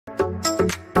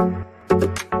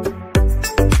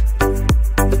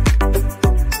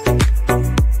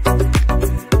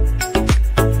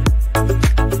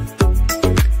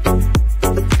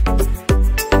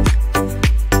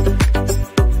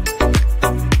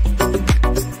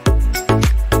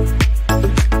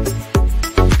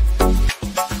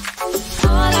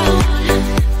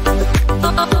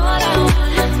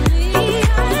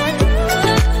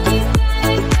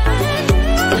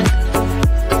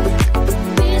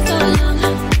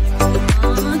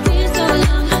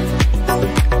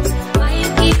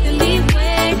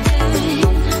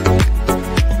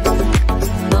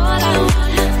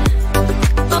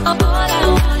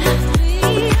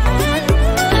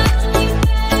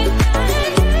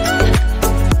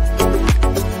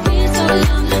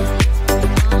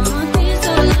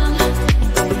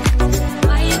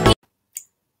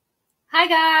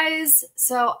guys.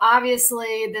 So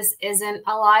obviously this isn't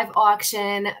a live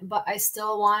auction, but I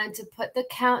still wanted to put the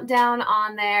countdown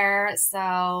on there.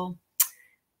 So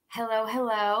hello,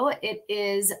 hello. It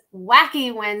is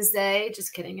Wacky Wednesday.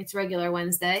 Just kidding. It's regular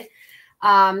Wednesday.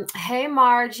 Hey,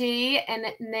 Margie and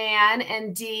Nan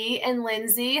and Dee and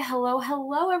Lindsay. Hello,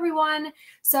 hello, everyone.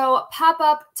 So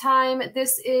pop-up time.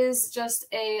 This is just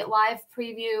a live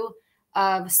preview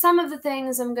of some of the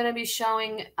things I'm going to be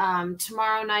showing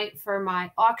tomorrow night for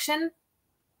my auction.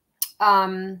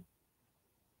 And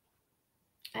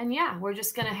yeah, we're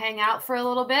just going to hang out for a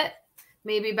little bit,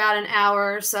 maybe about an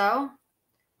hour or so,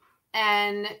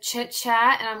 and chit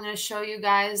chat. And I'm going to show you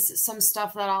guys some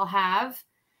stuff that I'll have.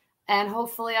 And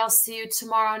hopefully I'll see you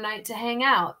tomorrow night to hang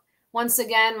out. Once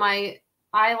again, I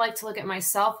like to look at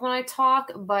myself when I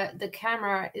talk, but the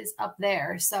camera is up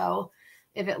there. So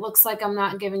if it looks like I'm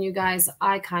not giving you guys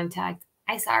eye contact,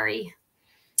 I'm sorry.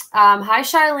 Hi,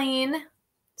 Charlene.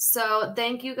 So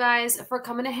thank you guys for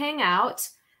coming to hang out.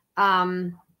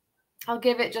 I'll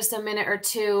give it just a minute or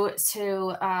two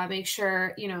to make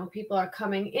sure, people are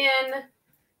coming in.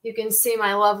 You can see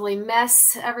my lovely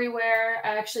mess everywhere.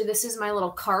 Actually, this is my little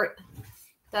cart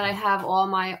that I have all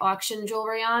my auction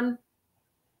jewelry on.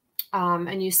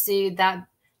 And you see that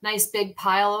nice big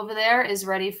pile over there is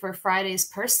ready for Friday's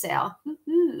purse sale.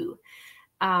 Woo-hoo.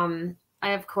 I,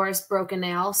 of course, broke a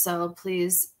nail, so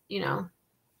please,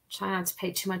 try not to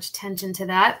pay too much attention to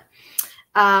that.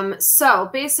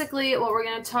 So basically what we're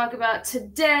going to talk about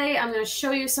today, I'm going to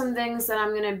show you some things that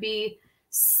I'm going to be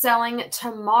selling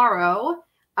tomorrow.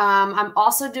 I'm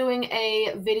also doing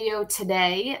a video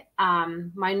today,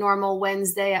 my normal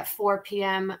Wednesday at 4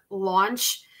 p.m.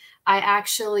 launch. I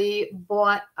actually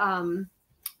bought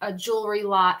a jewelry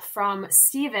lot from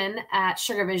Steven at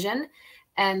Sugar Vision.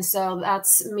 And so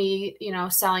that's me,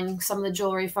 selling some of the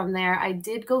jewelry from there. I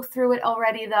did go through it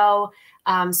already, though.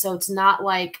 So it's not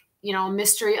like,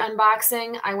 mystery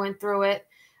unboxing. I went through it,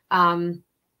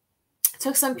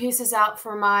 took some pieces out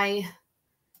for my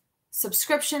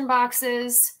subscription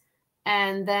boxes,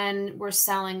 and then we're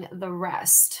selling the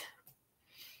rest.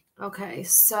 Okay,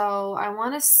 so I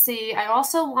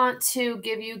also want to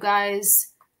give you guys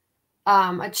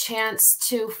a chance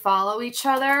to follow each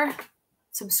other,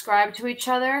 subscribe to each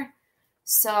other.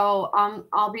 So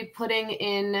I'll be putting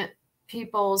in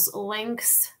people's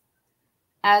links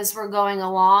as we're going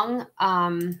along.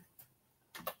 I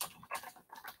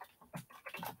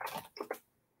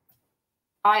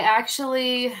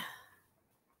actually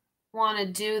want to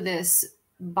do this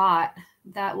bot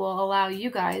that will allow you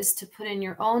guys to put in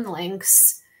your own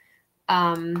links.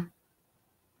 But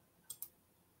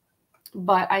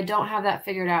I don't have that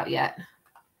figured out yet.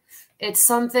 It's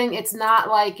not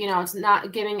like, it's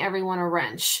not giving everyone a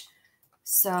wrench.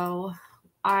 So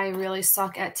I really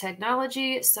suck at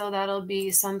technology. So that'll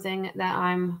be something that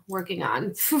I'm working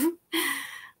on.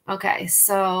 Okay,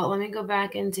 so let me go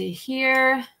back into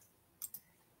here.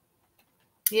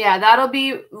 Yeah, that'll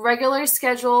be regularly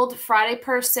scheduled Friday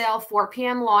purse sale, 4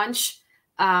 p.m. launch.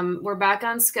 We're back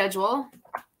on schedule.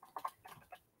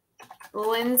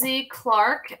 Lindsay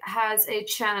Clark has a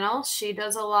channel. She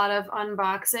does a lot of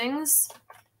unboxings.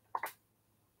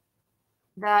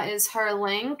 That is her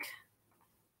link.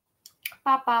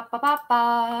 Ba, ba, ba, ba,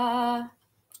 ba.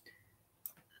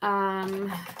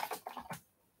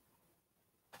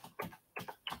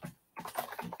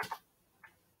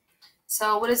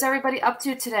 So what is everybody up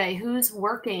to today? Who's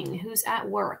working? Who's at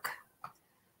work?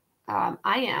 I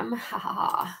am. Ha ha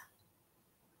ha.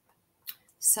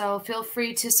 So feel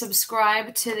free to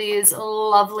subscribe to these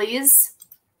lovelies.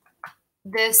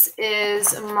 This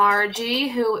is Margie,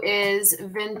 who is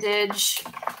Vintage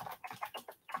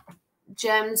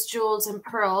Gems, Jewels, and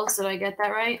Pearls. Did I get that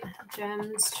right?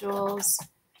 Gems, Jewels,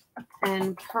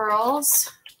 and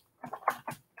Pearls.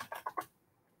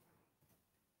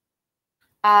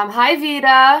 Hi,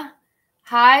 Vita.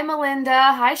 Hi,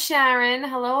 Melinda. Hi, Sharon.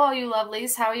 Hello, all you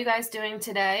lovelies. How are you guys doing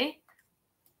today?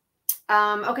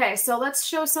 Okay, so let's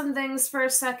show some things for a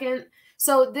second.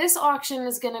 So this auction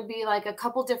is going to be like a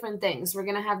couple different things. We're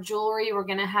going to have jewelry. We're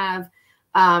going to have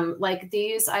like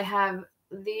these. I have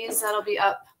these that'll be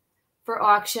up for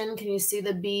auction. Can you see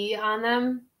the bee on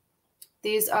them?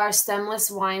 These are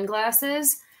stemless wine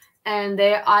glasses, and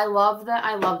I love that.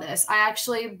 I love this. I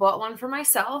actually bought one for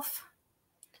myself.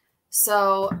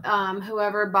 So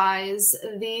whoever buys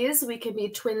these, we could be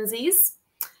twinsies.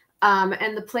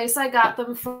 And the place I got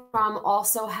them from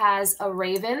also has a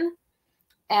raven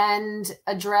and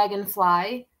a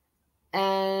dragonfly.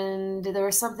 And there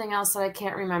was something else that I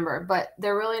can't remember, but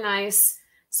they're really nice.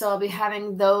 So I'll be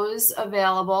having those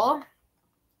available.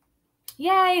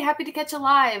 Yay, happy to catch you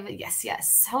live. Yes,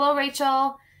 yes. Hello,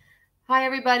 Rachel. Hi,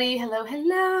 everybody. Hello,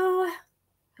 hello.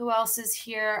 Who else is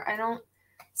here? I don't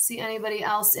see anybody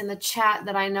else in the chat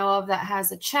that I know of that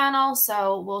has a channel,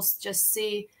 so we'll just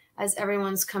see as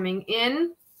everyone's coming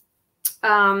in.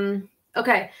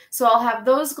 Okay, so I'll have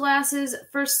those glasses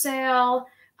for sale.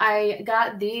 I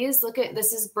got these. Look at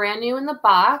this, is brand new in the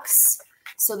box.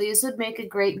 So these would make a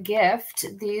great gift.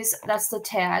 These, that's the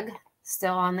tag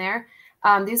still on there.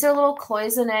 These are little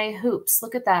cloisonne hoops.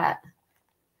 Look at that.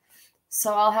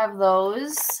 So I'll have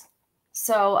those.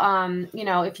 So, you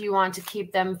know, if you want to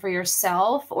keep them for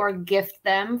yourself or gift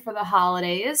them for the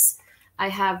holidays, I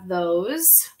have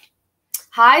those.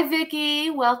 Hi, Vicky.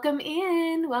 Welcome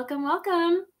in. Welcome,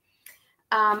 welcome.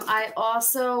 I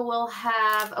also will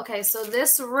have, okay, so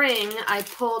this ring I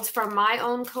pulled from my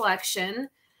own collection.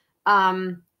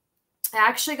 I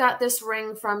actually got this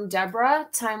ring from Deborah,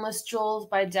 Timeless Jewels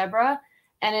by Deborah,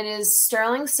 and it is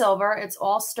sterling silver. It's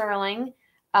all sterling.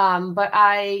 But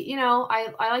you know,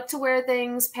 I like to wear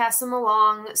things, pass them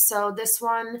along. So this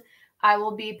one I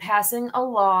will be passing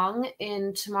along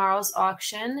in tomorrow's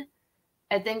auction.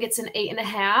 I think it's an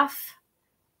 8.5,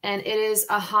 and it is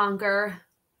a honker.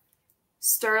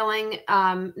 Sterling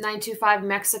 925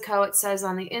 Mexico, it says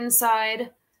on the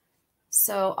inside.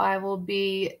 So I will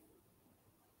be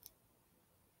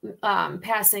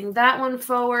passing that one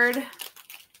forward.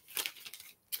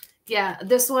 Yeah,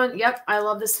 this one, yep, I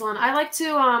love this one. I like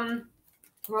to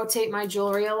rotate my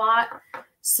jewelry a lot.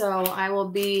 So I will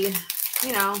be,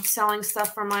 you know, selling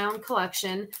stuff from my own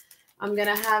collection. I'm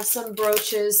going to have some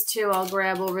brooches too I'll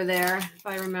grab over there if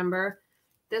I remember.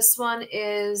 This one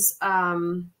is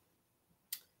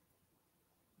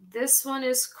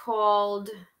called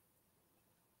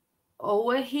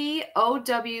Owhyhee,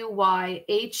 Owhyhee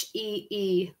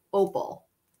Opal.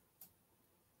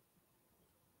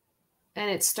 And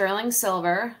it's sterling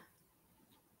silver.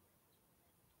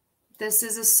 This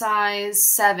is a size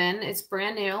 7. It's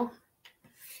brand new.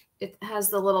 It has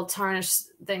the little tarnish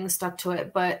thing stuck to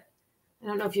it, but I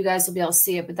don't know if you guys will be able to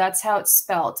see it, but that's how it's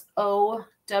spelled.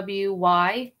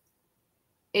 Owhyhee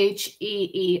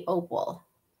Opal.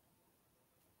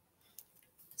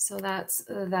 So that's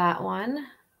that one.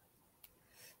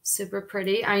 Super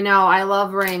pretty. I know, I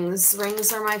love rings.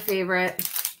 Rings are my favorite.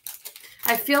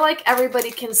 I feel like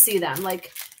everybody can see them.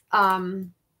 Like, what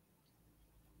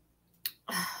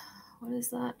is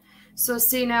that? So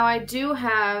see, now I do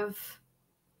have,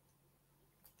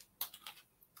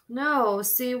 no,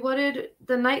 see, what did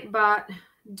the Nightbot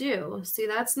do? See,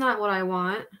 that's not what I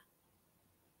want.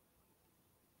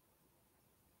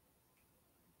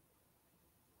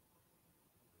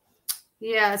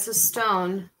 Yeah, it's a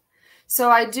stone.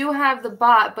 So I do have the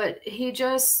bot, but he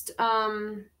just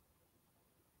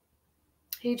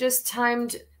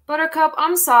timed. Buttercup,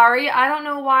 I'm sorry. I don't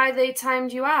know why they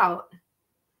timed you out.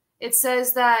 It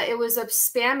says that it was a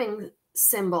spamming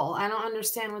symbol. I don't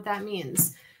understand what that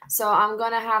means. So I'm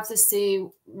going to have to see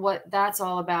what that's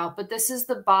all about. But this is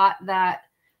the bot that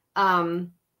I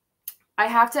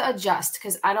have to adjust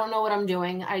because I don't know what I'm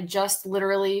doing. I just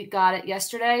literally got it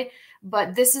yesterday.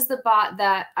 But this is the bot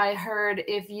that I heard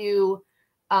if you,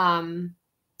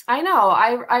 I know,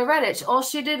 I read it. All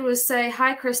she did was say,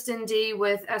 hi, Kristen D,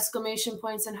 with exclamation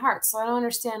points and hearts. So I don't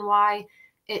understand why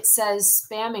it says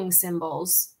spamming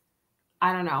symbols.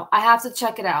 I don't know. I have to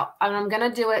check it out. I'm going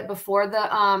to do it before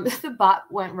the the bot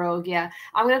went rogue. Yeah.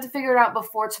 I'm going to have to figure it out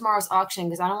before tomorrow's auction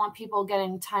because I don't want people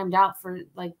getting timed out for,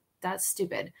 like, that's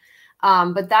stupid.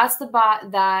 But that's the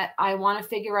bot that I want to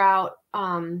figure out.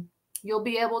 You'll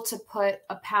be able to put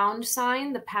a pound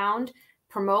sign, the pound,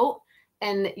 promote,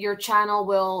 and your channel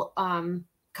will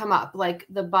come up. Like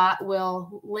the bot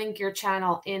will link your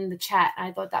channel in the chat. And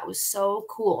I thought that was so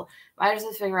cool. I just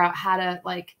have to figure out how to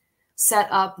like set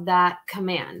up that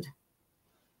command.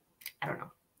 I don't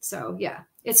know. So yeah,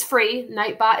 it's free.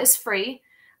 Nightbot is free.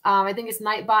 I think it's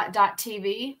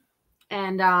nightbot.tv.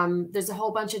 And there's a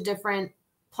whole bunch of different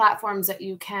platforms that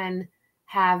you can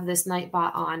have this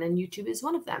Nightbot on, and YouTube is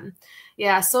one of them.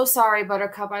 Yeah, so sorry,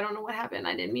 Buttercup. I don't know what happened.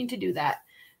 I didn't mean to do that.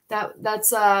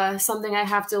 That's something I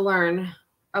have to learn.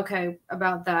 Okay,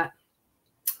 about that.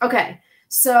 Okay,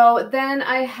 so then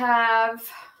I have,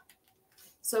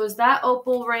 so is that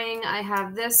opal ring? I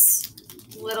have this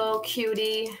little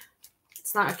cutie.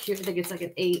 It's not a cute, I think it's like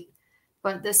an 8,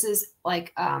 but this is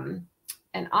like an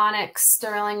onyx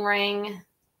sterling ring.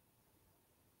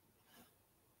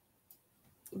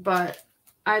 But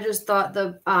I just thought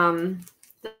the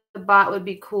bot would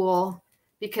be cool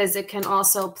because it can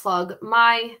also plug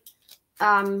my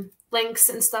links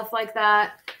and stuff like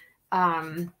that,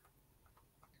 and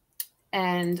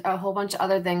a whole bunch of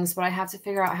other things, but I have to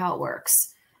figure out how it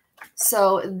works.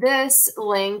 So this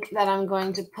link that I'm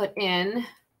going to put in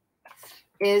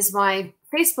is my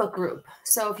Facebook group.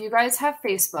 So if you guys have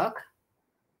Facebook,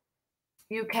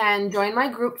 you can join my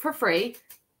group for free.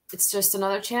 It's just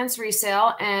another chance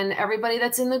resale. And everybody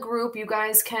that's in the group, you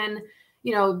guys can,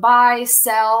 you know, buy,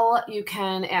 sell, you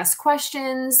can ask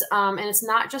questions. And it's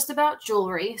not just about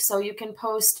jewelry. So you can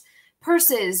post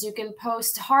purses, you can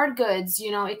post hard goods,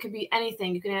 you know, it could be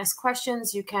anything. You can ask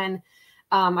questions. You can,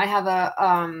 I have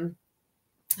a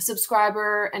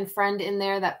subscriber and friend in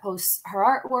there that posts her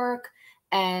artwork,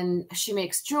 and she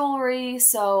makes jewelry.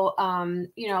 So,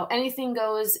 you know, anything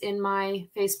goes in my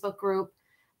Facebook group.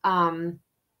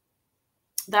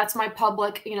 That's my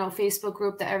public, you know, Facebook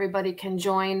group that everybody can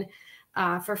join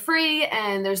for free.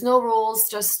 And there's no rules,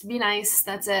 just be nice.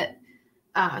 That's it.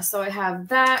 So I have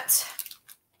that.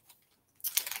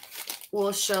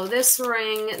 We'll show this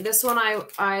ring. This one,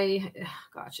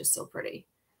 gosh, it's so pretty.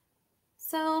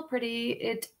 So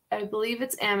pretty. I believe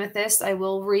it's amethyst. I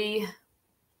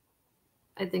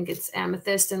think it's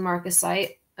amethyst and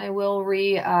marcasite. I will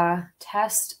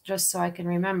test just so I can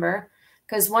remember.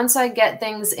 Because once I get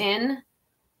things in,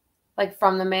 like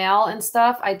from the mail and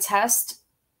stuff, I test.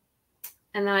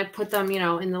 And then I put them, you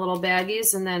know, in the little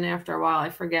baggies. And then after a while, I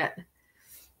forget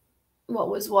what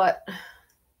was what.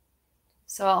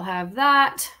 So I'll have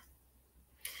that.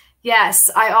 Yes,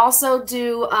 I also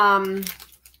do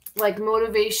like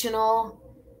motivational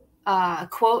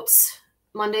quotes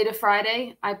Monday to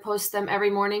Friday. I post them every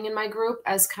morning in my group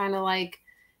as kind of like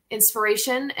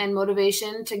inspiration and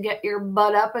motivation to get your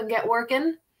butt up and get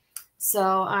working.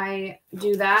 So I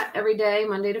do that every day,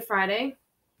 Monday to Friday,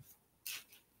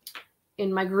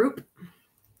 in my group.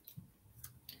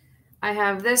 I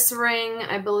have this ring.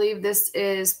 I believe this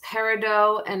is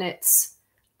peridot, and it's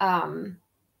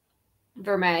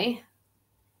vermeil.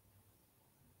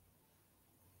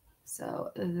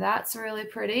 So that's really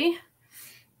pretty.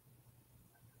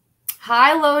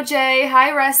 Hi, Loj.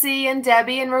 Hi, Ressie and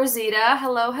Debbie and Rosita.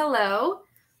 Hello, hello.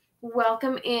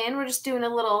 Welcome in. We're just doing a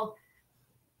little,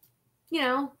 you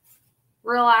know,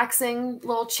 relaxing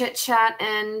little chit chat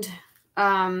and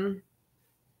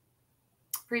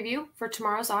preview for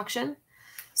tomorrow's auction.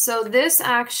 So this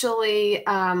actually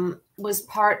was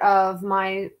part of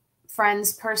my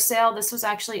friend's purse sale. This was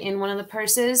actually in one of the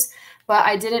purses, but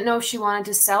I didn't know if she wanted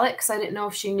to sell it because I didn't know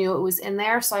if she knew it was in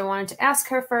there. So I wanted to ask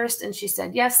her first, and she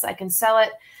said, yes, I can sell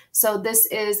it. So this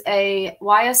is a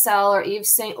YSL or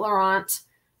Yves Saint Laurent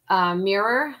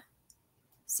mirror.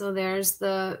 So there's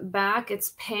the back,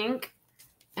 it's pink.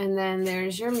 And then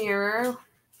there's your mirror.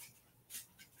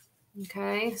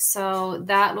 Okay, so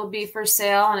that will be for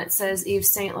sale, and it says Yves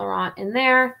Saint Laurent in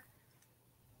there.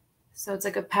 So it's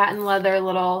like a patent leather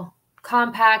little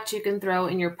compact you can throw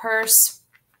in your purse.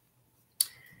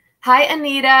 Hi,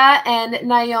 Anita and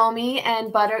Naomi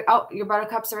and Butter. Oh, your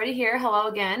Buttercup's already here. Hello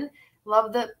again.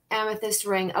 Love the amethyst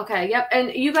ring. Okay, yep.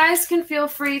 And you guys can feel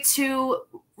free to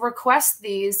request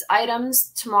these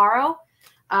items tomorrow.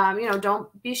 You know, don't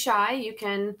be shy. You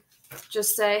can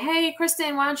just say, hey,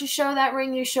 Kristen, why don't you show that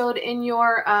ring you showed in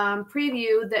your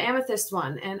preview, the amethyst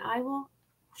one, and I will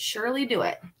surely do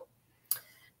it.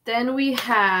 Then we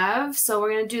have, so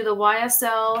we're going to do the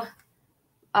YSL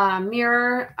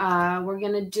mirror. We're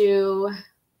going to do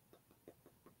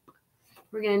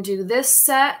this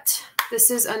set.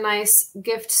 This is a nice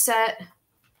gift set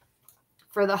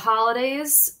for the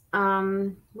holidays.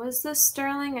 Was this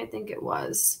sterling? I think it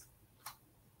was.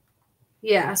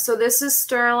 Yeah, so this is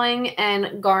sterling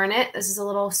and garnet. This is a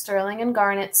little sterling and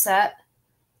garnet set.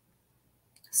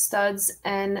 Studs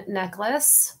and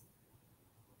necklace.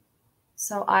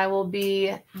 So I will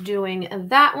be doing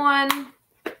that one.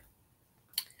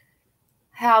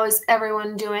 How is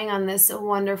everyone doing on this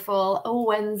wonderful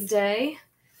Wednesday?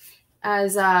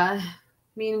 As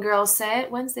Mean Girls say it,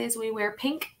 Wednesdays we wear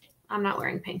pink. I'm not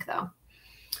wearing pink though.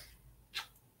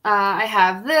 I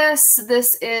have this.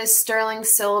 This is sterling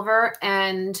silver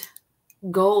and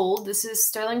gold. This is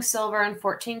sterling silver and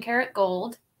 14 karat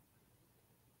gold.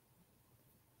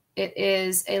 It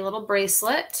is a little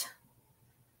bracelet.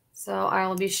 So I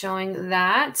will be showing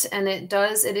that. And it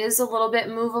is a little bit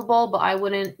movable, but I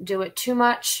wouldn't do it too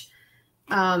much.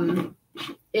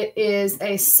 It is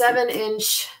a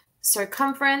 7-inch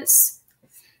circumference.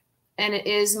 And it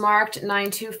is marked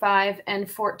 925 and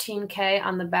 14K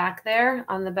on the back there,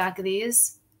 on the back of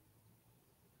these.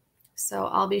 So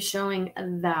I'll be showing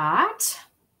that.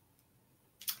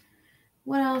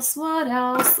 What else? What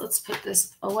else? Let's put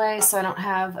this away so I don't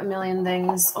have a million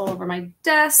things all over my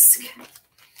desk.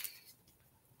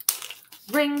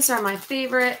 Rings are my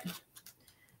favorite.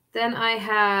 Then I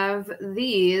have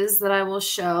these that I will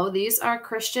show. These are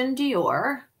Christian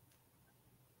Dior.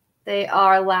 They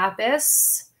are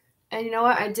lapis. And you know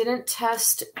what? I didn't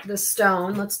test the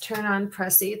stone. Let's turn on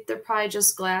Pressy. They're probably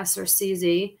just glass or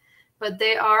CZ, but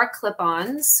they are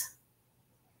clip-ons.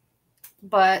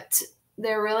 But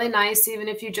they're really nice, even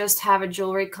if you just have a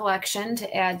jewelry collection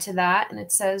to add to that. And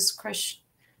it says Krish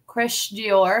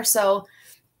Dior. So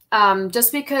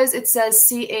just because it says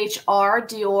CHR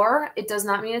Dior, it does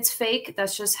not mean it's fake.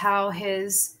 That's just how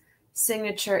his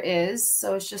signature is.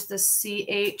 So it's just the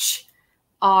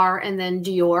CHR and then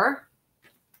Dior.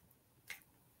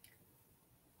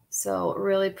 So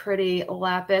really pretty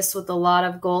lapis with a lot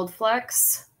of gold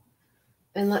flecks.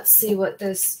 And let's see what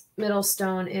this middle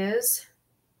stone is.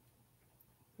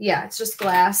 Yeah, it's just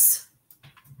glass.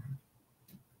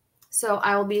 So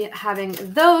I will be having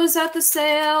those at the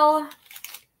sale.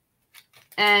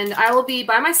 And I will be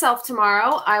by myself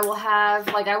tomorrow. I will have,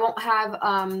 like, I won't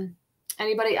have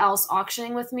anybody else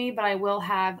auctioning with me, but I will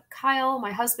have Kyle,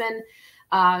 my husband,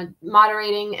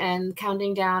 moderating and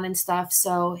counting down and stuff.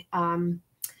 So I'm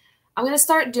going to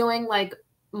start doing like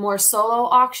more solo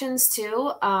auctions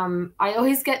too. I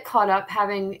always get caught up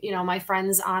having, you know, my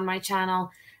friends on my channel,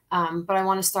 but I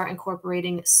want to start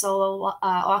incorporating solo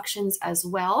auctions as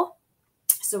well.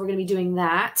 So we're going to be doing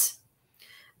that.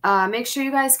 Make sure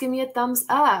you guys give me a thumbs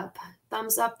up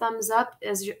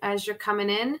as you're coming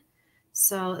in.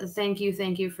 So thank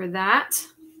you for that.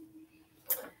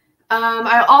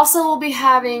 I also will be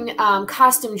having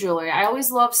costume jewelry. I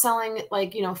always love selling,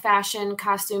 like, you know, fashion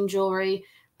costume jewelry.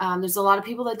 There's a lot of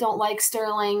people that don't like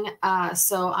sterling,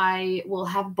 so I will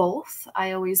have both.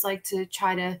 I always like to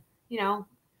try to, you know,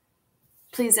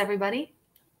 please everybody.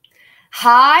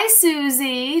 Hi,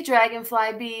 Susie,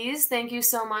 Dragonfly Bees. Thank you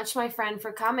so much, my friend,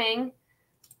 for coming.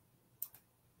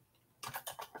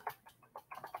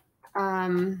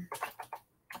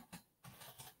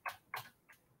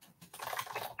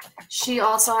 She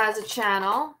also has a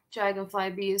channel,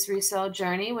 Dragonfly Bees Resale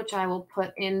Journey, which I will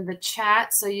put in the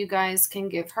chat so you guys can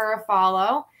give her a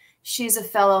follow. She's a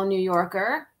fellow New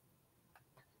Yorker.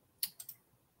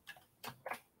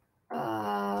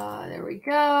 There we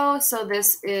go. So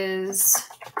this is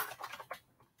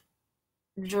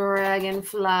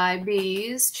Dragonfly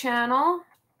Bees channel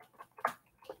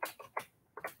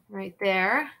right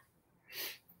there.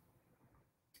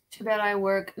 Too bad I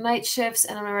work night shifts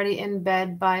and I'm already in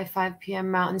bed by 5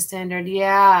 p.m. Mountain Standard.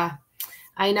 Yeah,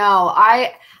 I know.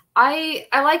 I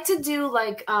like to do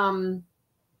like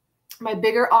my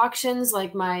bigger auctions,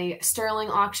 like my sterling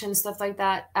auction, stuff like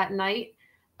that at night,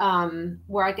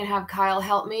 where I can have Kyle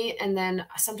help me. And then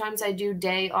sometimes I do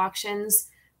day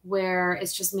auctions where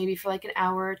it's just maybe for like an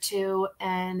hour or two,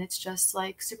 and it's just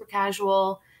like super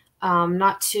casual,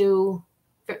 not too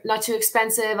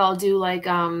expensive. I'll do like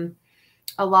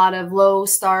a lot of low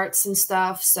starts and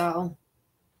stuff. So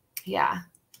yeah.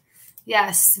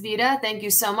 Yes, Vita, thank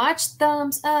you so much.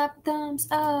 Thumbs up,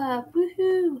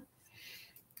 woohoo.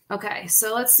 Okay,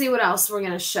 so let's see what else we're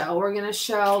going to show. We're going to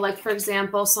show, like, for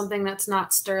example, something that's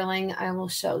not sterling. I will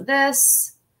show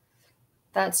this.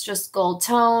 That's just gold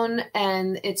tone,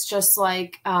 and it's just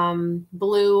like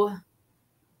blue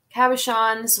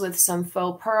cabochons with some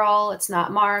faux pearl. It's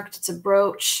not marked. It's a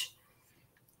brooch.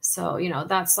 So, you know,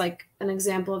 that's like an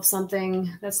example of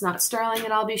something that's not sterling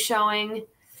that I'll be showing.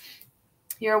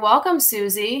 You're welcome,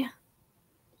 Susie.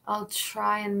 I'll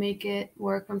try and make it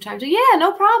work from time to time. Yeah,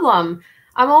 no problem.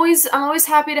 I'm always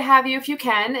happy to have you if you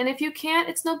can, and if you can't,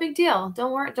 it's no big deal.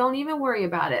 Don't even worry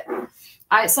about it.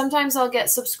 Sometimes I'll get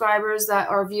subscribers that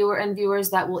are viewers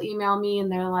that will email me,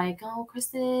 and they're like, "Oh,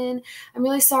 Kristen, I'm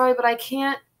really sorry, but I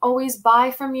can't always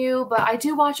buy from you, but I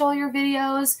do watch all your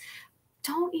videos."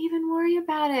 Don't even worry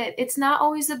about it. It's not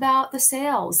always about the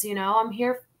sales, you know. I'm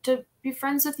here to be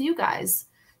friends with you guys.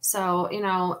 So, you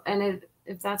know, and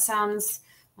if that sounds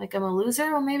like I'm a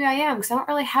loser, well, maybe I am, because I don't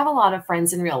really have a lot of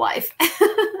friends in real life.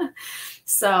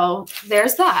 So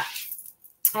there's that.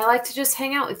 I like to just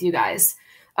hang out with you guys.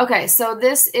 Okay, so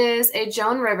this is a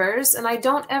Joan Rivers, and I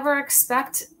don't ever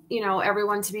expect, you know,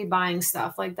 everyone to be buying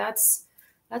stuff. Like, that's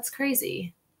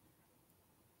crazy.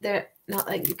 They're not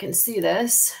like you can see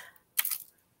this.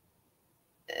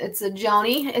 It's a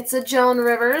Joni. It's a Joan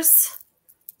Rivers.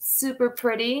 Super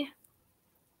pretty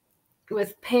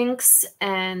with pinks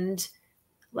and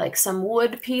like some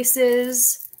wood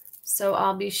pieces. So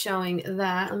I'll be showing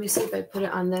that. Let me see if I put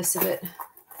it on this if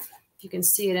you can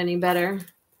see it any better.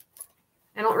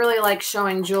 I don't really like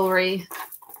showing jewelry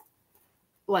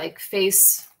like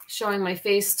showing my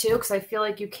face too, because I feel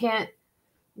like you can't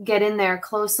get in there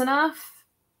close enough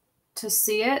to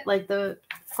see it. Like the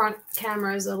front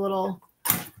camera is a little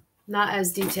not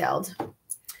as detailed.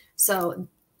 So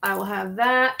I will have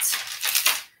that.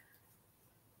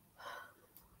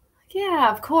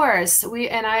 Yeah, of course.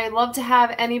 And I love to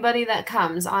have anybody that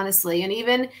comes, honestly. And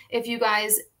even if you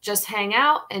guys just hang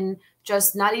out and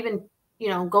just not even,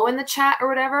 go in the chat or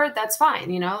whatever, that's fine.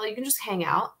 You can just hang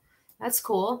out. That's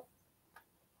cool.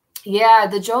 Yeah,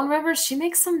 the Joan Rivers, she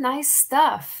makes some nice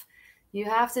stuff. You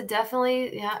have to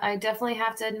definitely, yeah, I definitely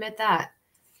have to admit that.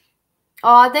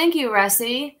 Oh, thank you,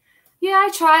 Ressie. Yeah, I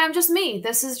try. I'm just me.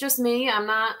 This is just me.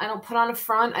 I don't put on a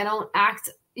front. I don't act,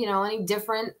 any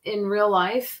different in real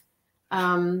life.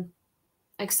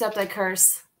 Except I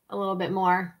curse a little bit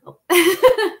more.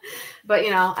 But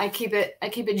I keep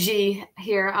it G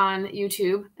here on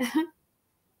YouTube.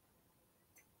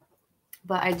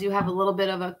 But I do have a little bit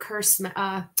of a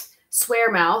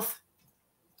swear mouth.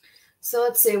 So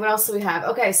let's see, what else do we have?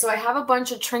 Okay, so I have a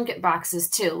bunch of trinket boxes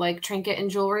too, like trinket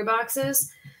and jewelry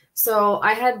boxes. So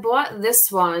I had bought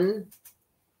this one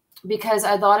because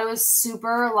I thought it was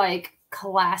super like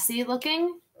classy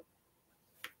looking,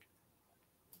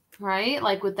 right?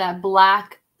 Like with that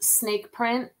black snake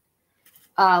print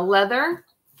leather.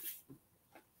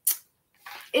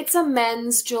 It's a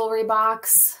men's jewelry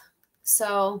box.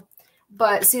 So,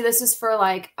 but see, this is for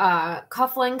like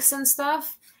cufflinks and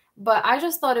stuff. But I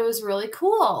just thought it was really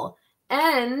cool.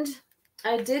 And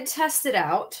I did test it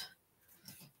out.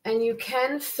 And you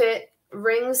can fit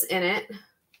rings in it.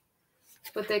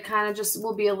 But they kind of just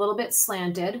will be a little bit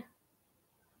slanted.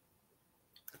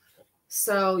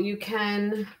 So you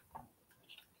can,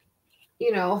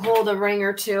 hold a ring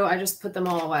or two. I just put them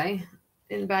all away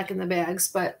back in the bags.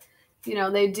 But,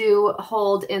 they do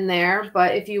hold in there.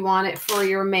 But if you want it for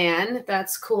your man,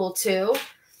 that's cool too.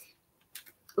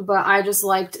 But I just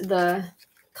liked the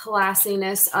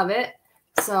classiness of it.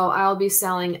 So I'll be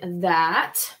selling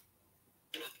that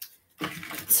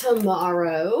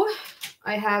tomorrow.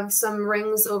 I have some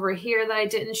rings over here that I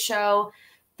didn't show.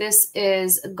 This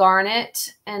is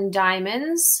garnet and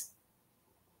diamonds.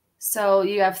 So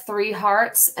you have 3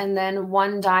 hearts and then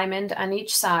 1 diamond on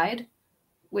each side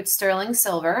with sterling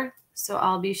silver. So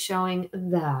I'll be showing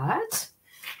that.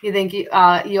 You think you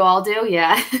all do?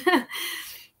 Yeah.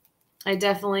 I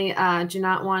definitely do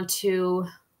not want to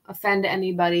offend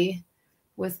anybody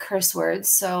with curse words,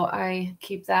 so I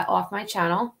keep that off my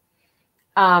channel.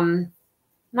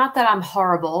 Not that I'm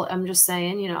horrible. I'm just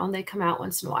saying, they come out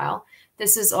once in a while.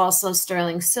 This is also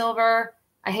sterling silver.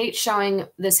 I hate showing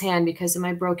this hand because of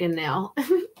my broken nail.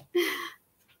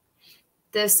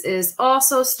 This is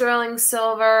also sterling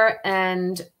silver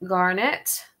and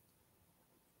garnet.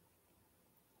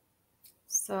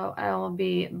 So I will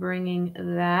be bringing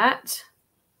that.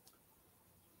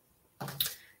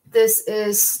 This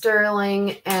is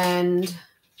sterling and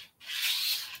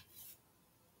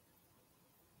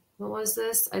what was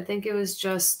this? I think it was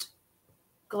just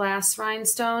glass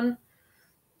rhinestone.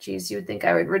 Geez, you would think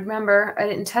I would remember. I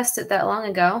didn't test it that long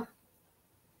ago.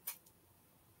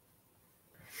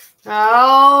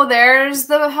 Oh, there's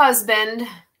the husband.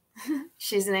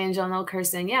 She's an angel, no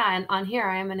cursing. Yeah, and on here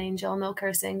I am an angel, no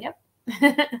cursing. Yep.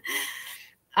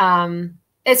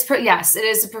 Yes, it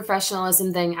is a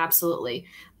professionalism thing. Absolutely.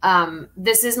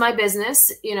 This is my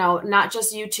business, not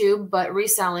just YouTube, but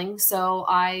reselling. So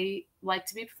I like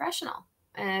to be professional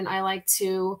and I like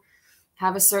to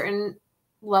have a certain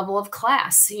level of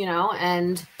class,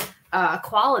 and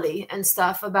quality and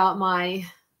stuff about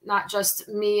not just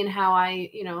me and how I,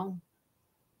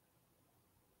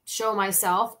 show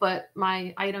myself, but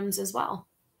my items as well.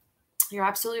 You're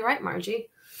absolutely right, Margie.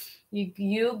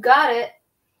 You got it.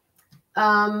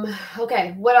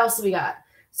 Okay, what else do we got?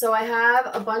 So I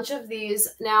have a bunch of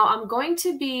these. Now I'm going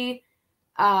to be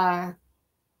a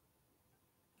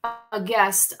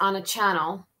guest on a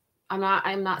channel.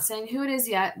 I'm not saying who it is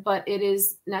yet, but it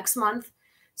is next month.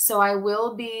 So I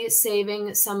will be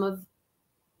saving some of,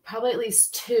 probably at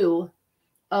least 2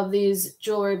 of these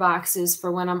jewelry boxes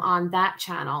for when I'm on that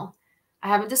channel. I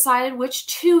haven't decided which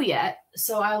 2 yet,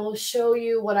 so I will show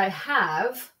you what I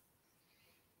have.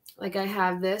 Like I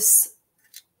have this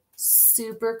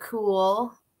super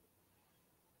cool.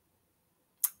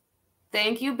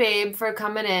 Thank you, babe, for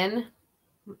coming in.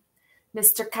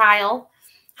 Mr. Kyle.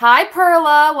 Hi,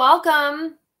 Perla.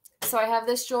 Welcome. So I have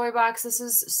this jewelry box. This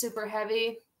is super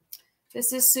heavy.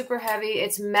 This is super heavy.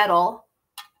 It's metal.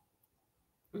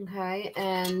 Okay,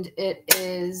 and it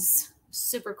is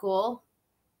super cool.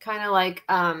 Kind of like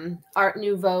Art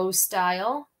Nouveau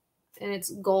style. And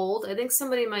it's gold. I think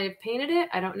somebody might have painted it.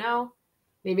 I don't know.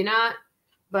 Maybe not.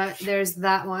 But there's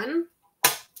that one.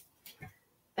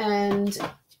 And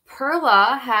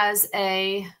Perla has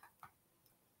a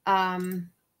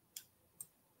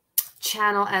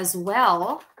channel as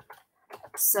well.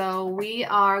 So we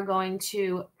are going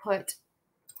to put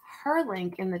her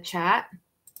link in the chat.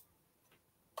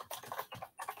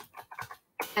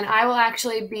 And I will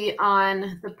actually be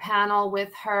on the panel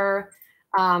with her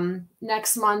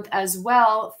next month as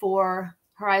well for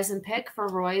Horizon Pick for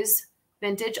Roy's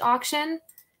vintage auction.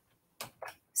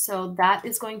 So that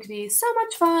is going to be so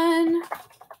much fun.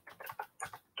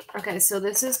 Okay, so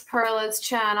this is Perla's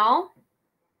channel.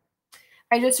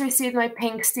 I just received my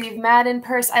pink Steve Madden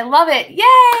purse. I love it.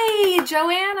 Yay,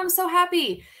 Joanne, I'm so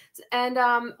happy. And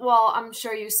well, I'm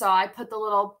sure you saw I put the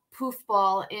little poof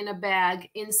ball in a bag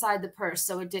inside the purse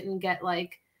so it didn't get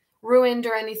like ruined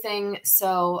or anything.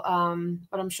 So,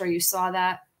 but I'm sure you saw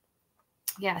that.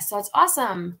 Yeah, so it's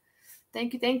awesome.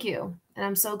 Thank you, thank you. And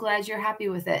I'm so glad you're happy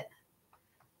with it.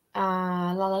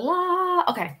 La la la.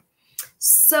 Okay.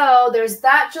 So there's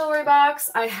that jewelry box.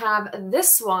 I have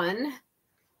this one,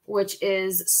 which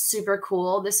is super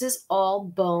cool. This is all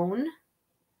bone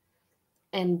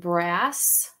and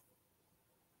brass.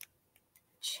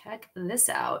 Check this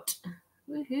out.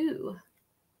 Woohoo.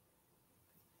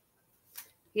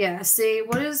 Yeah, see,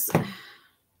 what is...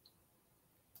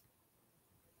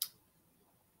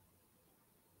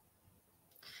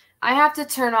 I have to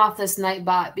turn off this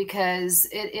Nightbot because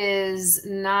it is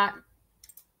not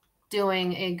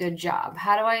doing a good job.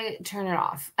 How do I turn it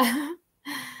off? How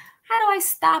do I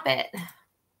stop it?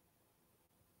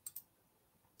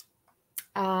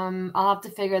 I'll have to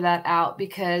figure that out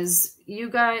because you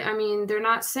guys, I mean, they're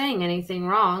not saying anything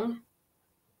wrong.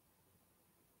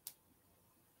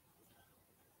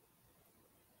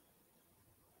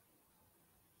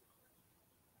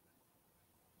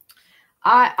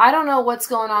 I don't know what's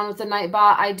going on with the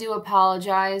Nightbot. I do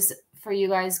apologize for you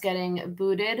guys getting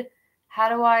booted. How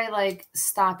do I like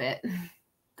stop it?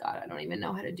 God, I don't even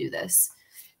know how to do this.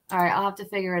 All right, I'll have to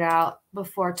figure it out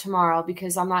before tomorrow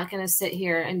because I'm not going to sit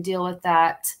here and deal with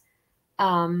that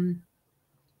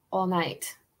all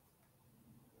night.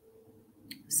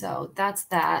 So that's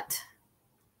that.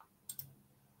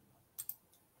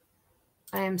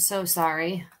 I am so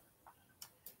sorry.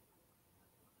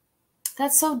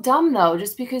 That's so dumb, though.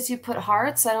 Just because you put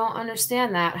hearts, I don't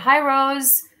understand that. Hi,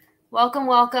 Rose. Welcome,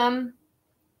 welcome.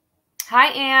 Hi,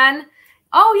 Anne.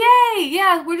 Oh, yay.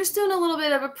 Yeah, we're just doing a little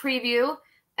bit of a preview.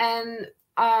 And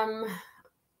I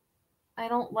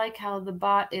don't like how the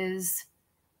bot is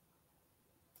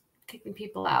kicking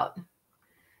people out.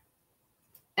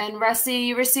 And Ressie,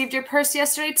 you received your purse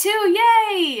yesterday, too.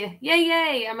 Yay. Yay,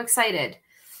 yay. I'm excited.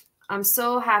 I'm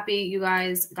so happy you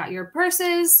guys got your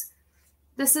purses.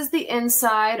 This is the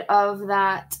inside of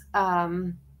that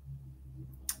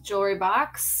jewelry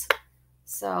box.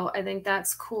 So I think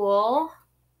that's cool.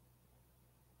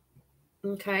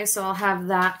 Okay, so I'll have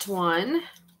that one.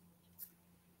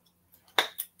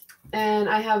 And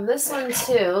I have this one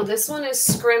too. This one is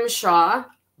scrimshaw,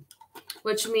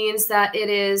 which means that it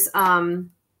is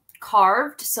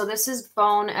carved. So this is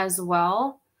bone as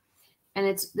well. And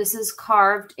this is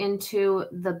carved into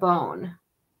the bone.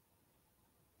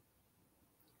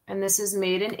 And this is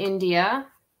made in India.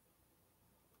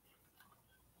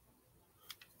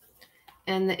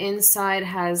 And the inside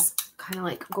has kind of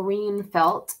like green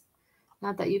felt.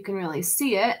 Not that you can really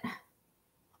see it.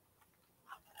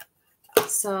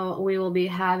 So we will be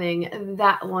having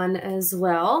that one as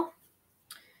well.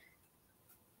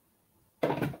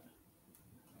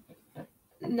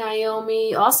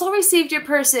 Naomi also received your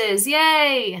purses.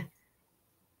 Yay!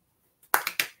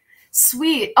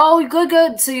 Sweet. Oh, good,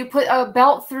 good. So you put a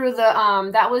belt through the,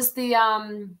 that was the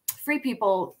Free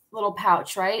People little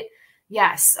pouch, right?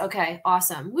 Yes. Okay.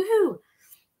 Awesome. Woohoo.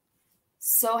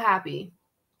 So happy.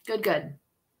 Good, good.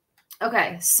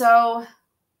 Okay. So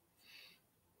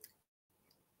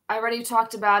I already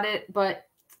talked about it, but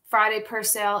Friday purse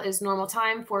sale is normal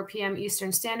time, 4 p.m.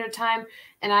 Eastern Standard Time.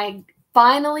 And I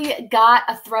finally got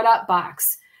a ThredUp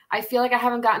box. I feel like I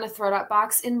haven't gotten a ThredUp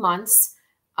box in months.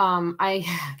 I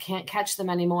can't catch them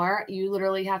anymore. You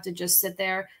literally have to just sit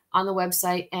there on the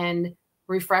website and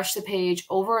refresh the page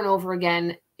over and over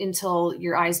again until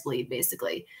your eyes bleed,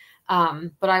 basically.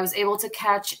 But I was able to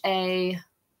catch a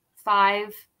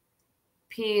 5-piece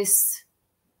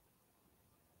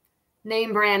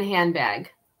name brand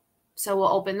handbag. So we'll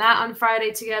open that on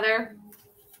Friday together.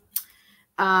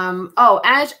 Oh,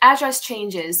 address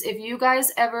changes. If you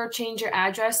guys ever change your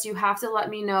address, you have to let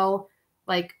me know,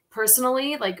 like,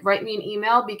 personally, like write me an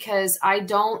email because I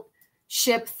don't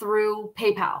ship through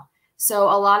PayPal. So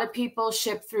a lot of people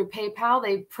ship through PayPal.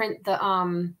 They print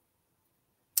the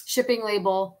shipping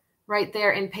label right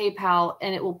there in PayPal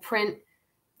and it will print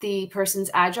the person's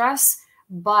address.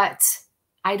 But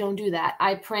I don't do that.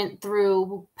 I print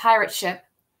through Pirate Ship.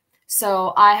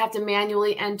 So I have to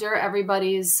manually enter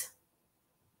everybody's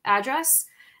address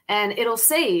and it'll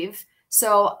save.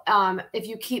 So if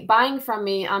you keep buying from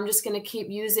me, I'm just going to keep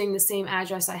using the same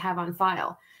address I have on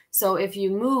file. So if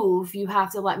you move, you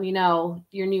have to let me know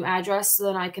your new address so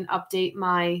then I can update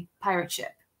my pirate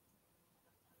ship.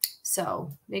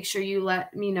 So make sure you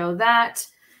let me know that.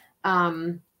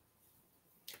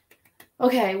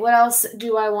 Okay, what else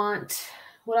do I want?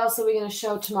 What else are we going to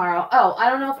show tomorrow? Oh, I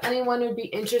don't know if anyone would be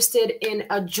interested in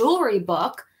a jewelry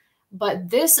book, but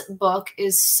this book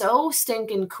is so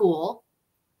stinking cool.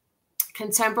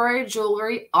 Contemporary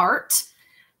jewelry art.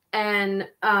 And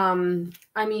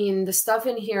I mean, the stuff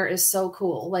in here is so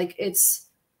cool. Like, it's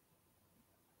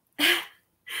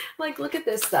like, look at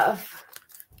this stuff.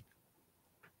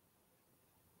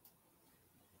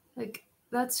 Like,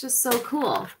 that's just so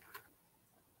cool.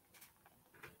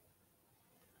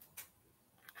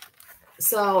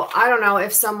 So I don't know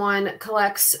if someone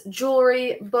collects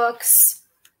jewelry books,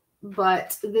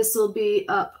 but this will be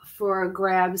up for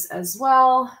grabs as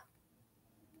well.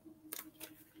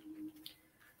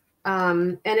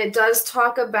 And it does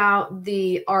talk about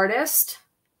the artist.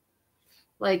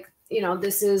 Like, you know,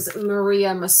 this is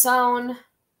Maria Masson.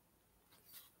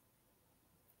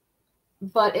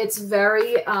 But it's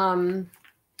very,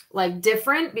 like,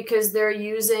 different because they're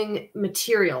using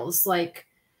materials. Like,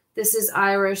 this is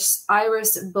Iris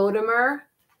Bodemer.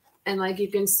 And, like, you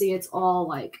can see it's all,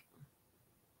 like,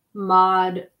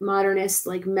 modernist,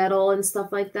 like, metal and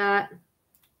stuff like that.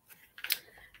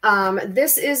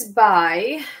 This is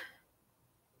by...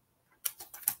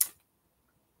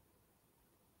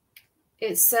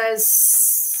 It says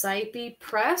Saipi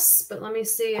Press, but let me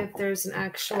see if there's an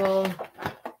actual...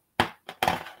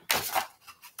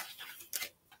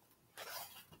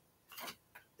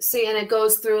 See, and it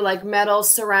goes through like metal,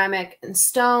 ceramic, and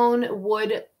stone,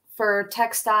 wood for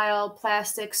textile,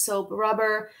 plastic, soap,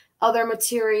 rubber, other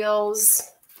materials.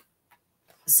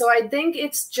 So I think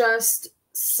it's just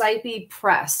Saipi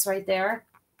Press right there.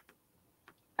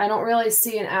 I don't really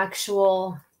see an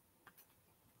actual...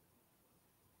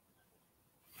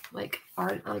 like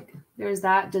art, like there's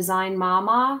that Design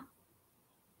Mama.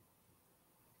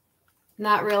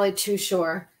 Not really too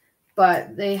sure,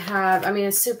 but they have, I mean,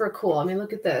 it's super cool. I mean,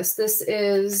 look at this. This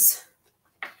is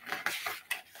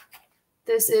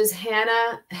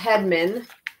Hannah Hedman.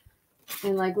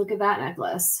 And like, look at that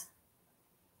necklace.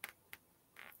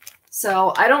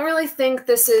 So I don't really think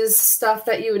this is stuff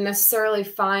that you would necessarily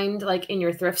find like in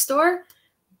your thrift store.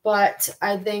 But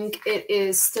I think it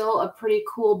is still a pretty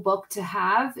cool book to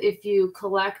have if you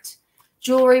collect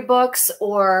jewelry books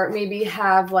or maybe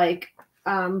have like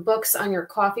books on your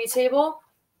coffee table.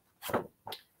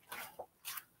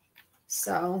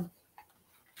 So,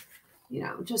 you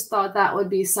know, just thought that would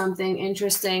be something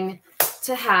interesting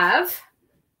to have.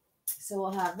 So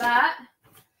we'll have that.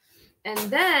 And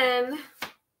then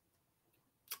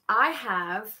I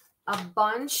have a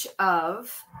bunch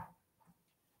of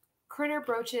critter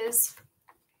brooches,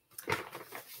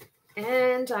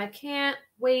 and I can't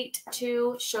wait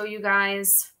to show you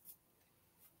guys.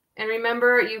 And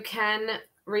remember, you can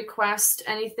request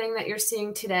anything that you're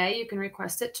seeing today. You can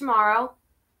request it tomorrow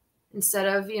instead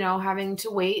of, you know, having to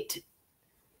wait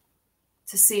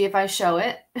to see if I show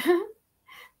it.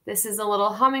 This is a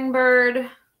little hummingbird.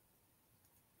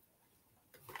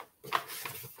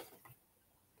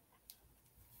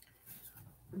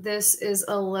 This is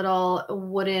a little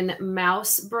wooden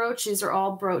mouse brooch. These are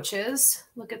all brooches.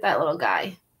 Look at that little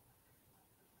guy.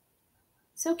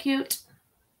 So cute.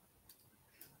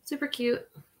 Super cute.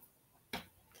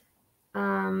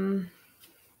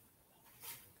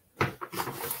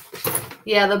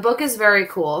 Yeah, the book is very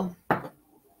cool.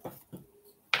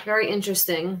 Very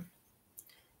interesting.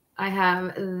 I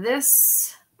have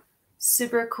this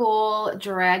super cool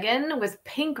dragon with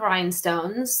pink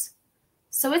rhinestones.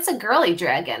 So it's a girly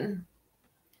dragon.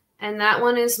 And that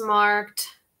one is marked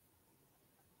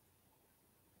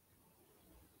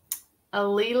a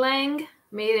Lilang,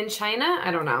 made in China.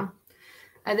 I don't know.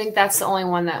 I think that's the only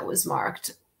one that was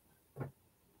marked.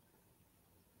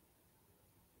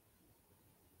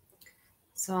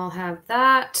 So I'll have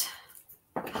that.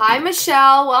 Hi,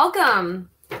 Michelle. Welcome.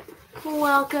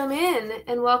 Welcome in,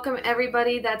 and welcome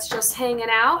everybody that's just hanging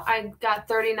out. I got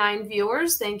 39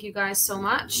 viewers. Thank you guys so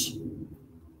much.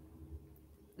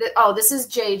 Oh, this is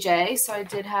JJ. So I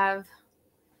did have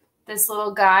this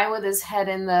little guy with his head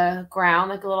in the ground,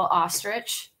 like a little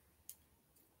ostrich,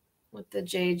 with the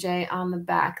JJ on the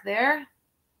back there.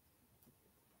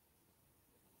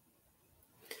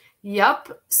 Yep.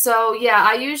 So yeah,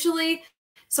 I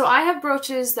have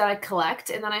brooches that I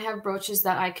collect, and then I have brooches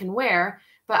that I can wear,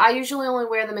 but I usually only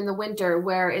wear them in the winter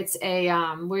where it's a,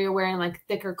 where you're wearing like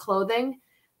thicker clothing.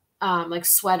 like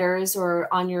sweaters or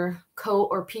on your coat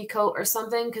or pea coat or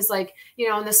something. Because like, you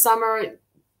know, in the summer,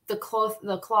 the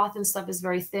cloth and stuff is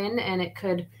very thin and it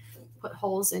could put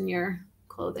holes in your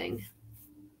clothing.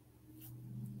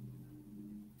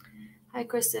 Hi,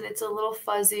 Kristen. It's a little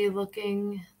fuzzy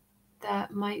looking.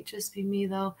 That might just be me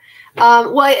though.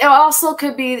 Well, it also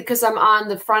could be because I'm on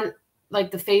the front, like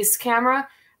the face camera,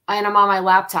 and I'm on my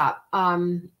laptop.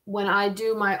 When I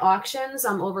do my auctions,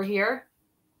 I'm over here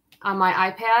on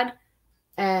my iPad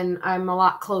and I'm a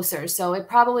lot closer. So it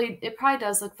probably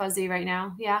does look fuzzy right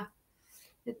now. Yeah.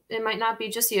 It might not be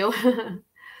just you.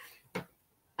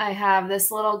 I have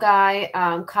this little guy.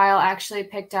 Kyle actually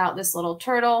picked out this little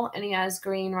turtle and he has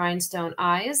green rhinestone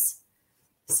eyes.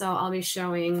 So I'll be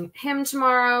showing him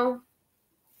tomorrow.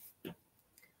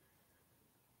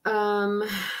 Yeah,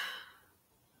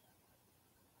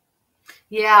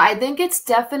 I think it's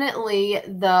definitely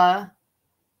the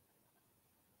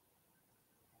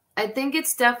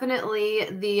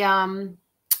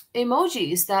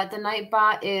emojis that the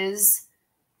Nightbot is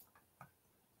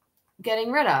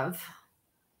getting rid of.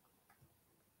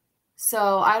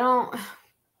 So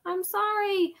I'm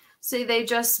sorry. See, they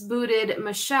just booted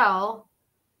Michelle.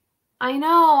 I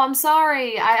know, I'm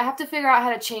sorry. I have to figure out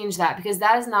how to change that because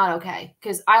that is not okay.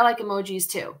 Because I like emojis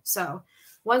too. So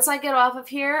once I get off of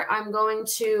here, I'm going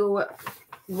to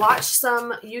watch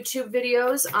some YouTube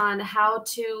videos on how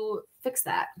to fix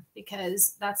that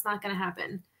because that's not going to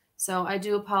happen. So I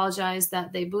do apologize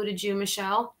that they booted you,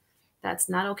 Michelle. That's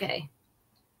not okay.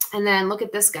 And then look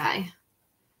at this guy.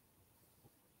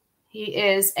 He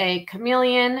is a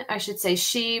chameleon. I should say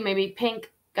she, maybe pink,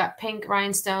 got pink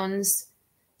rhinestones,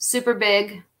 super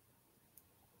big.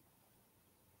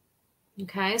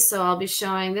 Okay, so I'll be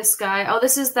showing this guy. Oh,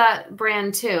 this is that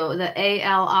brand too, the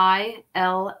ALILANG,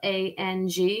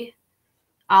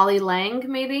 Ali Lang,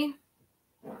 maybe.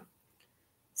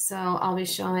 So I'll be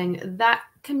showing that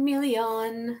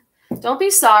chameleon. Don't be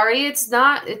sorry.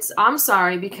 I'm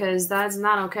sorry because that's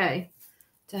not okay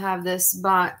to have this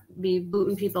bot be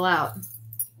booting people out.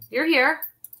 You're here.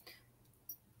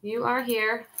 You are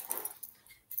here.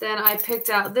 Then I picked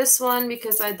out this one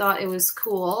because I thought it was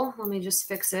cool. Let me just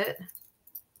fix it.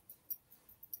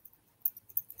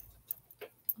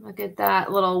 Look at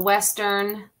that little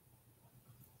Western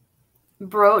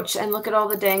brooch and look at all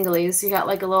the danglies. You got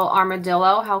like a little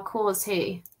armadillo. How cool is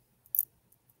he?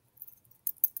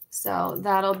 So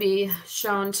that'll be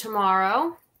shown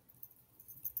tomorrow.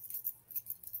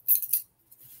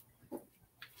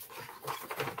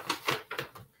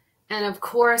 And of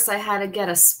course I had to get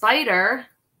a spider.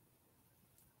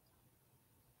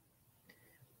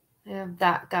 I have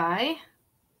that guy.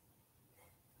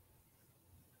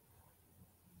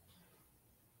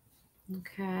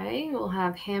 Okay, we'll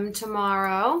have him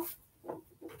tomorrow.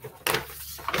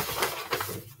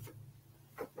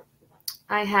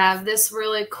 I have this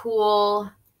really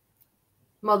cool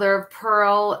mother of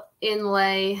pearl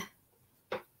inlay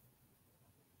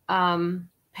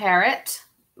parrot.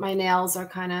 My nails are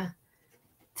kind of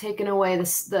taking away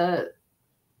the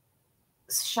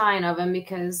shine of them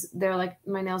because they're like,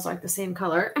 my nails are like the same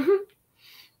color.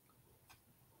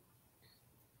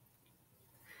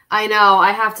 I know.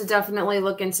 I have to definitely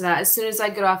look into that. As soon as I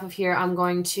get off of here, I'm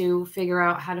going to figure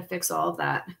out how to fix all of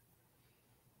that.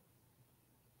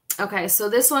 Okay, so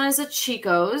this one is a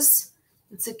Chico's.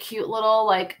 It's a cute little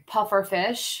like puffer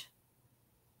fish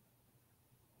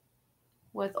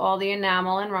with all the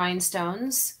enamel and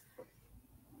rhinestones.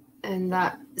 And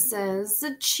that says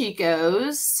the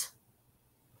Chico's.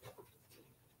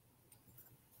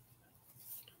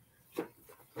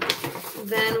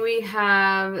 Then we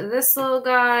have this little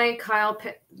guy. Kyle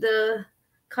picked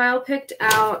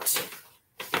out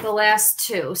the last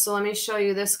two. So let me show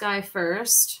you this guy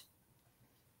first.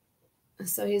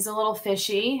 So he's a little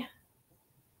fishy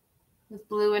with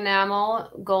blue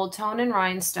enamel, gold tone, and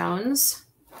rhinestones.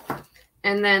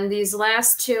 And then these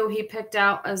last two he picked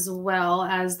out as well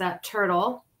as that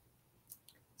turtle.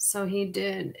 So he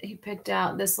picked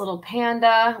out this little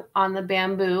panda on the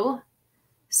bamboo.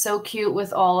 So cute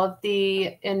with all of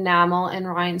the enamel and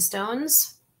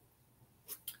rhinestones.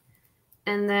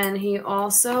 And then he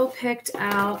also picked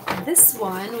out this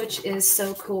one, which is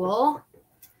so cool.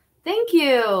 Thank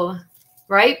you.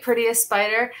 Right? Prettiest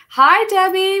spider. Hi,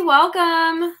 Debbie.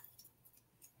 Welcome.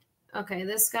 Okay,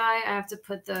 this guy, I have to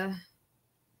put the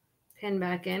pin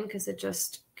back in because it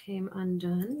just came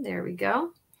undone. There we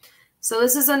go. So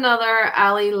this is another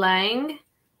Ali Lang.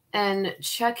 And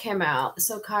check him out.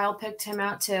 So Kyle picked him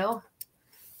out too.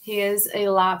 He is a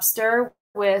lobster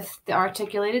with the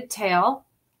articulated tail.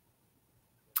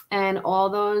 And all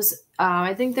those,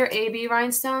 I think they're AB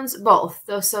rhinestones, both.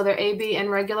 So they're AB and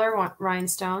regular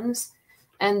rhinestones.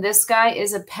 And this guy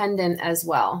is a pendant as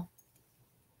well.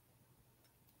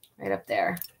 Right up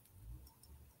there.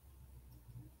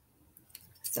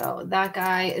 So that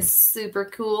guy is super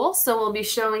cool. So we'll be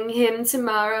showing him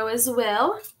tomorrow as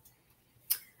well.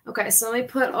 Okay, so let me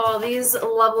put all these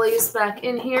lovelies back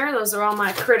in here. Those are all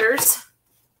my critters.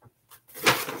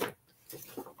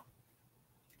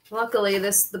 Luckily,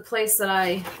 the place that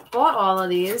I bought all of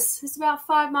these is about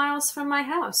 5 miles from my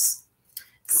house.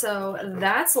 So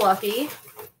that's lucky.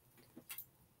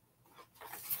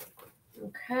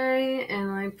 Okay,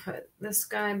 and I put this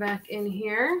guy back in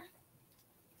here.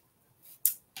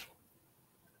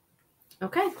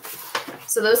 Okay,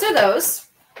 so those are those.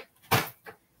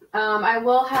 I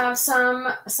will have some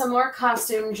more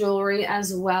costume jewelry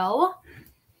as well.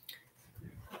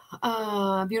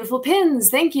 Beautiful pins.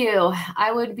 Thank you.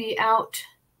 I would be out.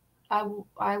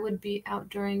 I would be out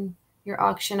during your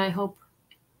auction. I hope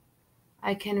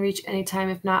I can reach anytime.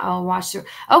 If not, I'll watch through.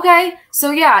 Okay.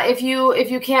 So yeah, if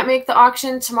you can't make the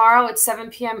auction tomorrow at 7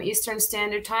 p.m. Eastern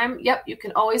Standard Time, yep, you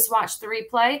can always watch the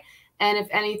replay. And if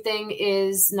anything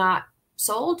is not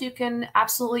sold, you can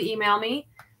absolutely email me.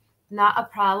 Not a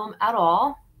problem at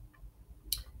all.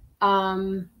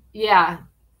 Yeah.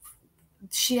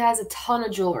 She has a ton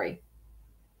of jewelry.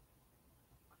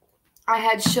 I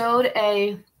had showed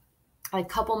a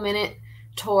couple minute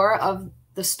tour of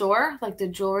the store, like the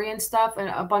jewelry and stuff, and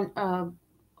a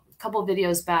couple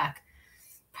videos back,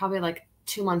 probably like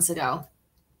 2 months ago.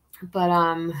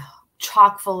 But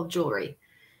chock full of jewelry.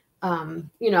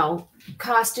 You know,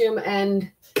 costume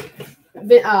and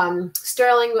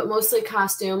sterling, but mostly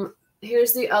costume.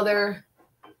 Here's the other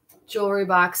jewelry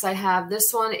box I have.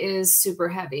 This one is super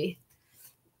heavy.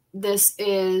 This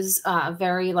is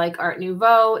very like Art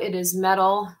Nouveau. It is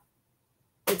metal.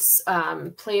 It's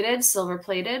plated, silver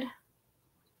plated.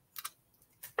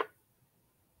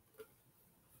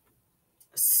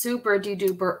 Super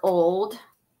de-duper old.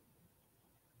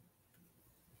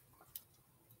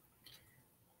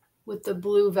 With the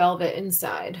blue velvet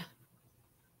inside.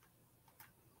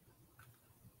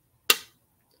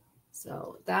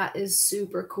 So that is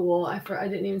super cool. I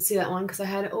didn't even see that one because I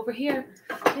had it over here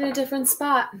in a different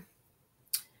spot.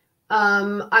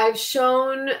 I've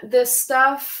shown this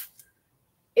stuff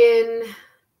in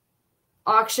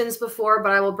auctions before,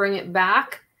 but I will bring it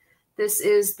back. This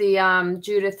is the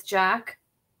Judith Jack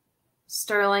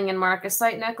sterling and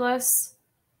marcasite necklace.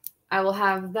 I will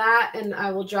have that, and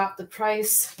I will drop the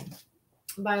price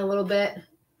by a little bit.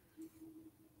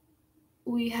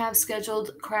 We have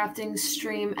scheduled crafting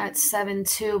stream at 7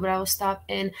 too, but I will stop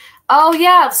in. Oh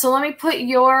yeah, so let me put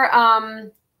your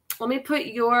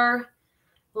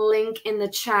link in the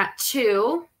chat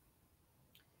too.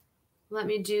 Let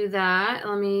me do that.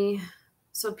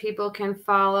 So people can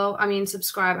follow. I mean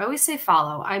subscribe. I always say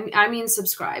follow. I mean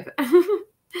subscribe.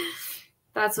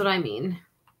 That's what I mean.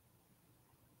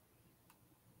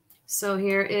 So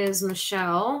here is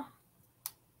Michelle.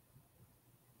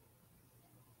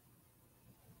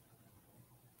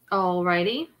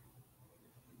 Alrighty.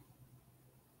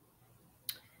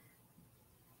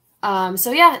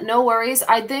 So yeah, no worries.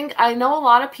 I know a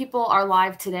lot of people are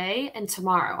live today and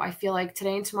tomorrow. I feel like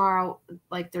today and tomorrow,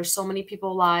 like there's so many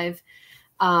people live.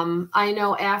 I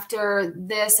know after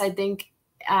this, I think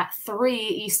at 3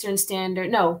 Eastern Standard,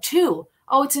 no, 2.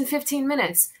 Oh, it's in 15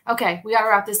 minutes. Okay, we got to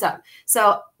wrap this up.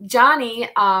 So Johnny,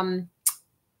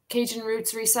 Cajun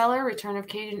Roots reseller, Return of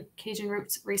Cajun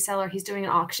Roots reseller, he's doing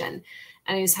an auction.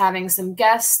 And he's having some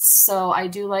guests, so I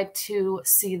do like to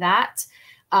see that.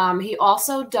 He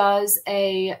also does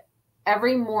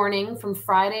every morning from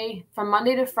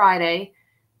Monday to Friday,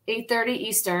 8:30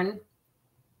 Eastern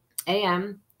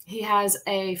a.m. He has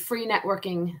a free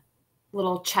networking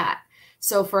little chat.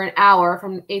 So for an hour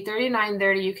from 8:30 to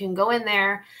 9:30, you can go in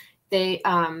there.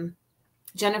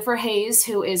 Jennifer Hayes,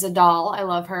 who is a doll, I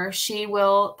love her. She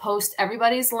will post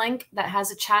everybody's link that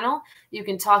has a channel. You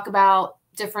can talk about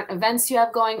different events you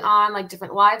have going on, like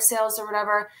different live sales or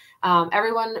whatever.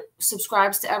 Everyone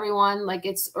subscribes to everyone. Like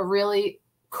it's a really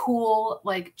cool,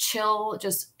 like chill,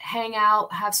 just hang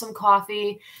out, have some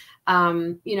coffee,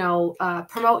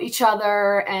 promote each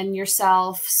other and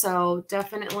yourself. So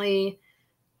definitely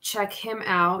check him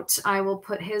out. I will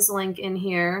put his link in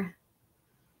here.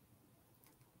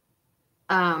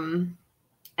 And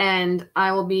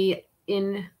I will be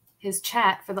in his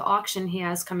chat for the auction he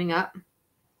has coming up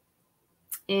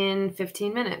in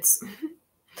 15 minutes.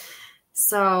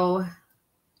 So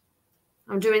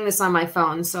I'm doing this on my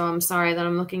phone, so I'm sorry that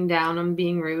I'm looking down. I'm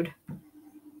being rude.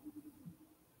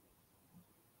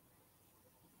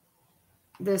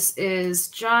 This is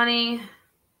Johnny.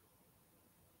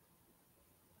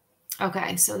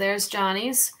 Okay, so there's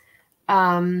Johnny's.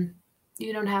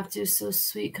 You don't have to. So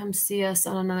sweet. Come see us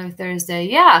on another Thursday.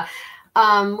 Yeah.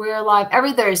 We're live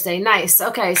every Thursday. Nice.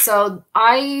 Okay, so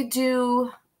I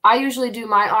usually do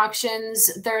my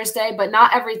auctions Thursday, but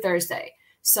not every Thursday.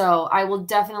 So I will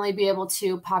definitely be able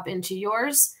to pop into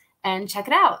yours and check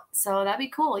it out. So that'd be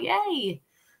cool. Yay.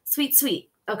 Sweet, sweet.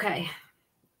 Okay.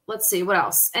 Let's see. What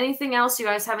else? Anything else? You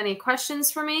guys have any questions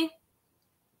for me?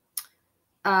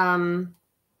 I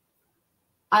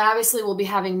obviously will be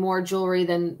having more jewelry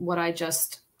than what I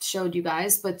just showed you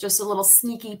guys, but just a little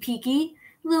sneaky peeky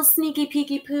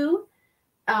poo.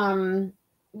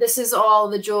 This is all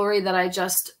the jewelry that I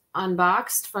just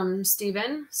unboxed from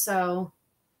Steven. So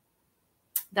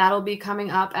that'll be coming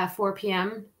up at 4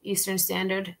 p.m. Eastern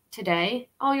Standard today.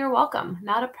 Oh, you're welcome.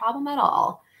 Not a problem at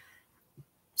all.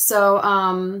 So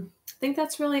I think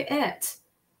that's really it.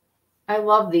 I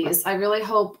love these. I really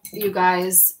hope you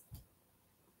guys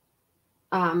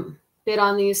bid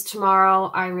on these tomorrow.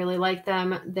 I really like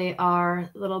them. They are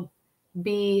little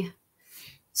B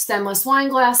stemless wine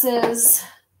glasses.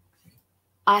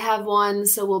 I have one,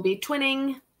 so we'll be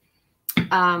twinning.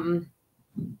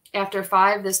 After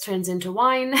 5, this turns into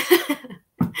wine.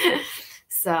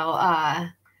 So,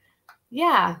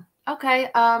 yeah. Okay.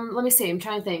 Let me see. I'm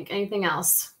trying to think. Anything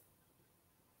else?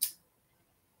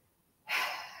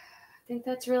 I think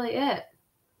that's really it.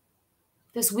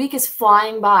 This week is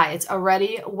flying by. It's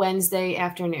already Wednesday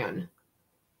afternoon.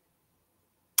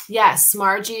 Yes,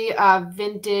 Margie,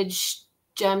 Vintage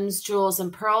Gems, Jewels,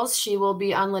 and Pearls. She will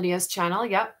be on Lydia's channel.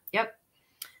 Yep.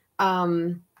 I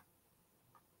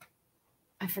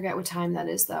forget what time that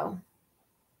is, though.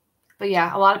 But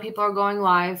yeah, a lot of people are going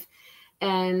live.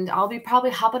 And I'll be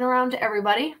probably hopping around to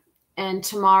everybody. And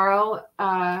tomorrow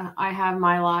I have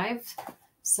my live.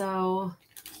 So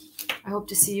I hope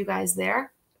to see you guys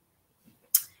there.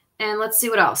 And let's see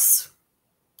what else.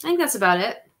 I think that's about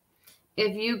it.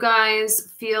 If you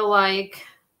guys feel like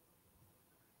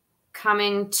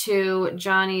coming to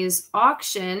Johnny's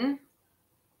auction,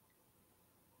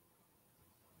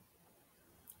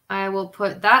 I will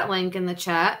put that link in the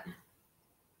chat.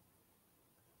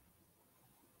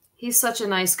 He's such a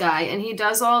nice guy, and he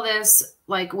does all this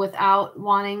like without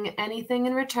wanting anything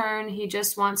in return. He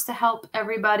just wants to help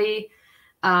everybody,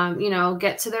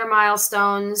 get to their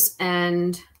milestones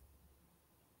and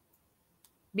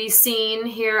be seen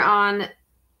here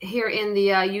in the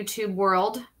YouTube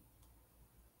world.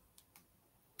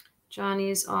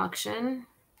 Johnny's auction.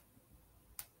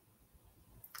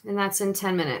 And that's in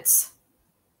 10 minutes.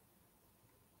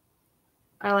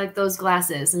 I like those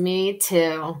glasses. Me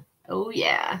too. Oh,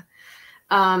 yeah.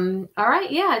 All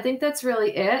right. Yeah, I think that's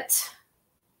really it.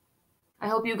 I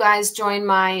hope you guys join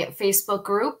my Facebook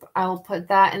group. I will put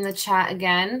that in the chat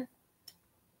again.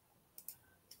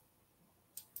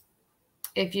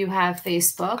 If you have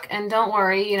Facebook, and don't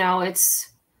worry,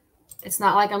 it's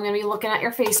not like I'm going to be looking at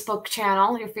your Facebook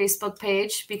channel, your Facebook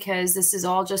page, because this is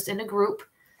all just in a group.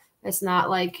 It's not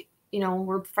like,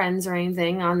 we're friends or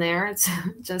anything on there. It's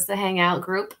just a hangout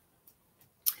group.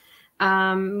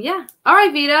 Yeah. All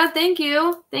right, Vita. Thank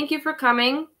you. Thank you for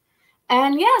coming.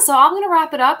 And yeah, so I'm going to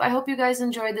wrap it up. I hope you guys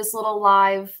enjoyed this little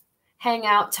live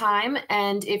hangout time.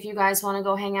 And if you guys want to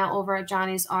go hang out over at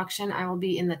Johnny's auction, I will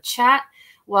be in the chat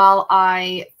while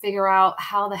I figure out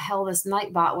how the hell this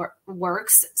Nightbot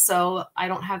works, so I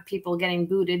don't have people getting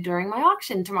booted during my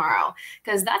auction tomorrow,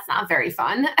 because that's not very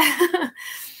fun.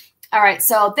 All right,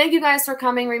 so thank you guys for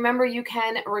coming. Remember, you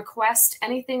can request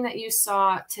anything that you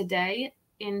saw today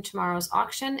in tomorrow's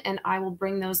auction, and I will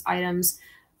bring those items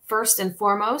first and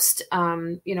foremost.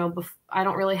 I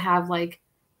don't really have like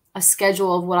a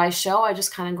schedule of what I show. I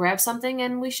just kind of grab something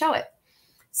and we show it.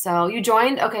 So you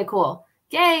joined? Okay, cool.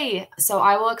 Yay. So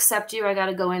I will accept you. I got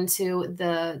to go into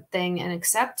the thing and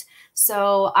accept.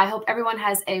 So I hope everyone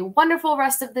has a wonderful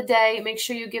rest of the day. Make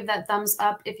sure you give that thumbs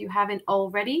up if you haven't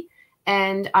already.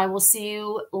 And I will see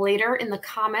you later in the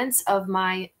comments of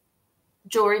my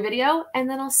jewelry video. And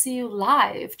then I'll see you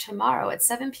live tomorrow at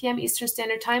 7 p.m. Eastern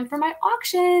Standard Time for my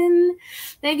auction.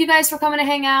 Thank you guys for coming to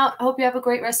hang out. I hope you have a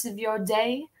great rest of your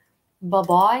day.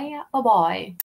 Bye-bye. Bye-bye.